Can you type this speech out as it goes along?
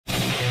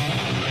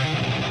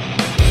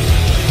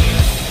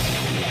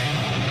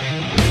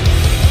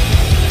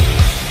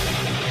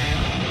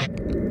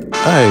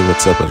Hi,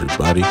 what's up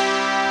everybody?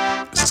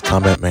 This is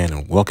Combat Man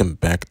and welcome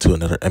back to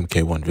another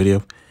MK1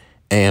 video.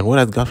 And what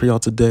I've got for y'all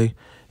today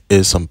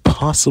is some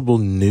possible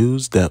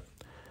news that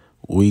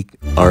we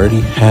already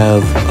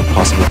have a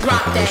possible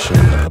confirmation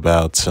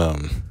about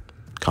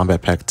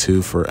Combat Pack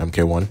 2 for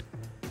MK1.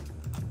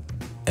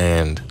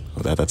 And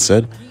with that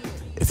said,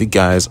 if you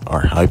guys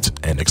are hyped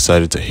and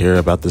excited to hear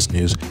about this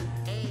news,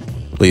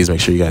 please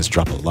make sure you guys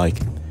drop a like.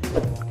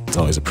 It's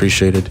always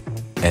appreciated.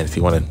 And if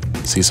you want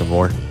to see some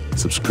more,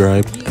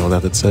 subscribe. And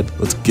with that said,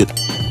 let's get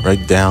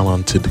right down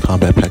onto the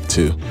Combat Pack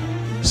 2.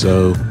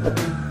 So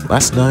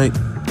last night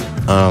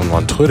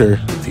on Twitter,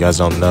 if you guys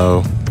don't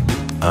know,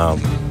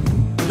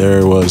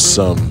 there was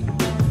some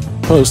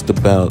post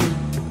about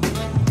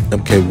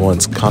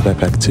MK1's Combat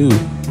Pack 2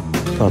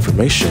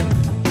 confirmation,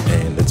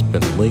 and it's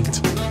been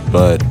linked,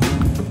 but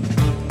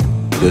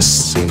this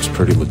seems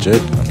pretty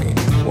legit. I mean,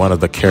 one of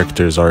the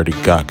characters already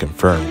got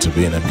confirmed to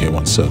be an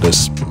MK1, so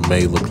this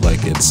may look like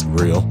it's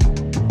real.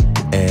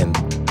 And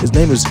his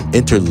name is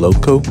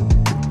Interloco.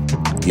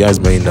 You guys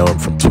may know him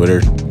from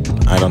Twitter.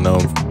 I don't know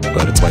him,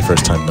 but it's my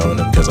first time knowing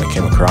him because I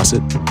came across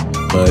it.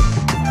 But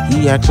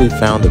he actually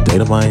found a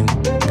data mine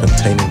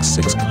containing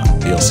 6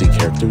 DLC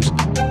characters,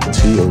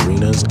 2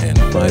 arenas, and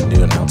 5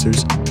 new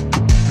announcers.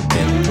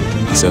 And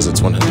he says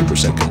it's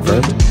 100%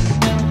 confirmed.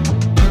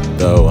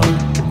 Though,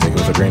 take it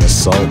with a grain of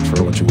salt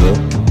for what you will,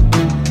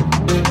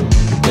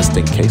 just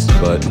in case.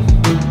 But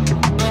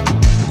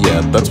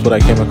yeah, that's what I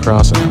came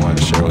across and I wanted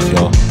to share with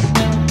y'all.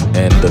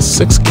 And the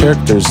 6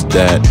 characters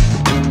that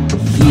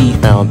he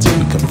found to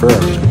be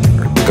confirmed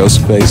are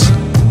Ghostface,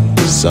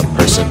 some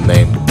person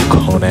named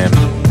Conan,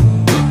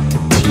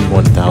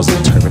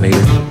 T-1000 Terminator,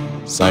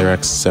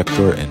 Cyrax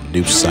Sector, and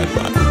Noob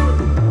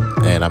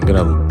Sidebot. And I'm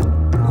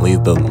gonna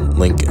leave the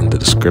link in the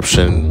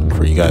description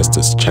for you guys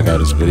to check out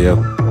his video,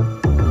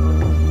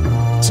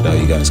 so now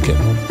you guys can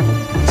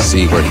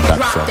see where he got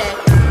it from.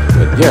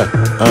 But yeah,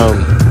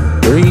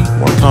 3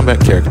 more combat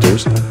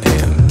characters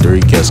and 3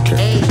 guest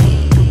characters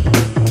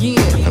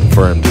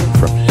confirmed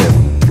from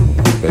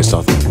him based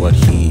off of what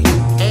he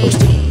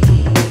posted.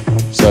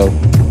 So,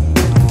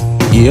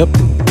 yep,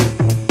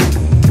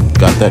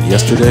 got that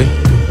yesterday.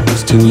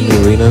 There's 2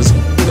 new arenas.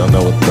 Don't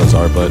know what those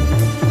are, but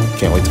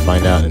can't wait to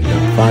find out. And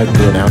 5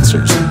 new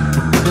announcers.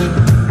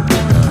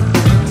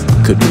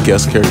 Could be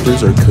guest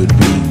characters or could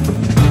be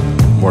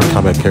more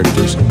combat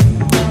characters,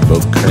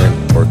 both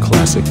current or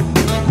classic.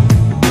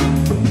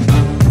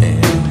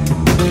 And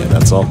yeah,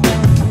 that's all.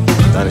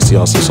 Dynasty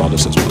also saw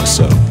this as well,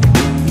 so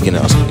you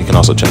can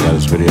also check out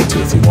his video too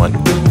if you want.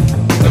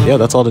 But yeah,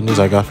 that's all the news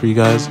I got for you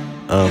guys.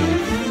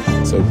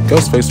 So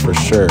Ghostface for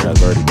sure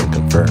has already been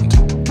confirmed,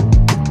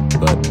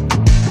 but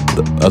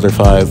the other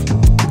 5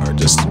 are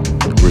just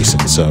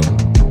recent. So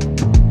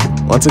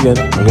once again,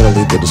 I'm gonna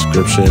leave the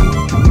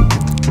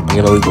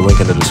link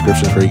in the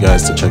description for you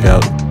guys to check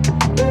out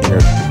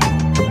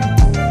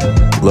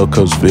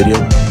Interloco's video,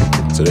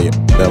 so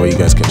that way you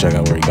guys can check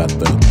out where he got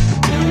the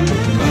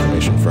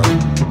information from.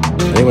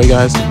 Anyway,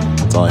 guys,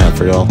 that's all I have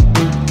for y'all.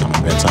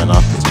 I'm gonna sign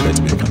off. It's great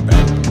to be a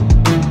comeback.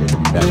 Great to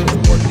be back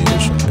with more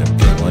news from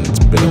MK1. It's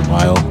been a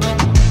while,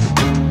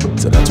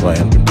 so that's why I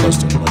haven't been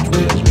posting much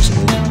videos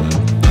recently.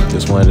 But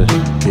just wanted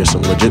to hear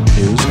some legit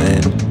news,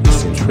 and it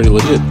seems pretty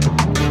legit.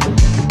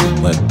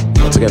 But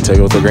once again, take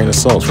it with a grain of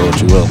salt for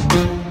what you will,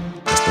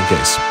 just in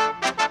case.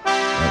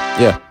 But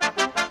yeah,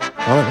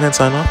 all right, man.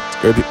 Sign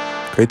off.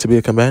 It's great to be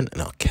a combatant,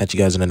 and I'll catch you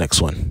guys in the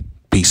next one.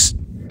 Peace.